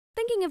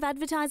thinking of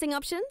advertising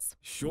options?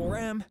 Sure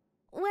am.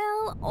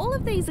 Well, all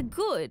of these are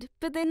good,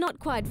 but they're not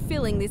quite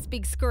filling this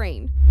big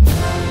screen.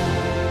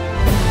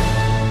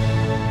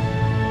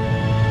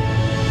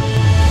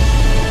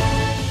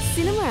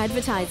 Cinema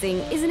advertising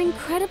is an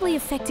incredibly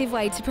effective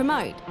way to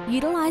promote.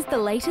 Utilise the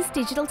latest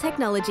digital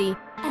technology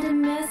and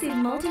immersive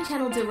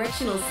multi-channel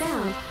directional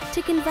sound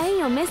to convey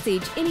your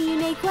message in a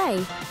unique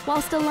way,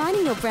 whilst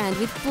aligning your brand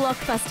with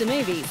blockbuster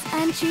movies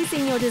and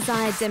choosing your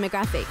desired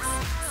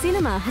demographics.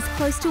 Cinema has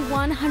close to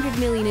 100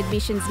 million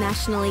admissions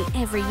nationally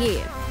every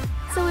year.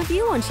 So if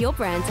you want your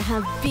brand to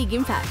have big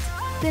impact,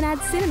 then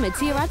add cinema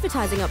to your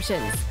advertising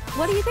options.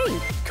 What do you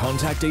think?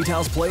 Contact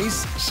details,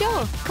 please.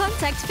 Sure,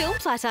 contact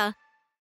Platter.